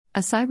A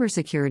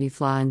cybersecurity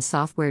flaw in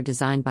software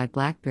designed by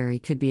Blackberry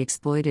could be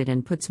exploited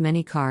and puts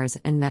many cars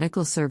and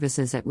medical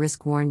services at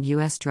risk, warned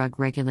U.S. drug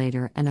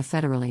regulator and a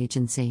federal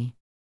agency.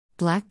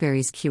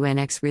 Blackberry's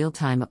QNX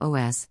real-time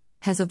OS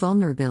has a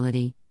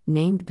vulnerability,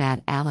 named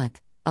Bad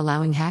Alec,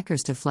 allowing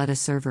hackers to flood a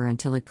server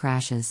until it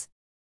crashes.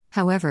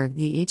 However,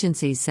 the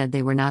agency said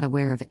they were not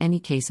aware of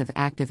any case of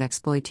active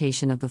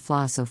exploitation of the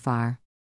flaw so far.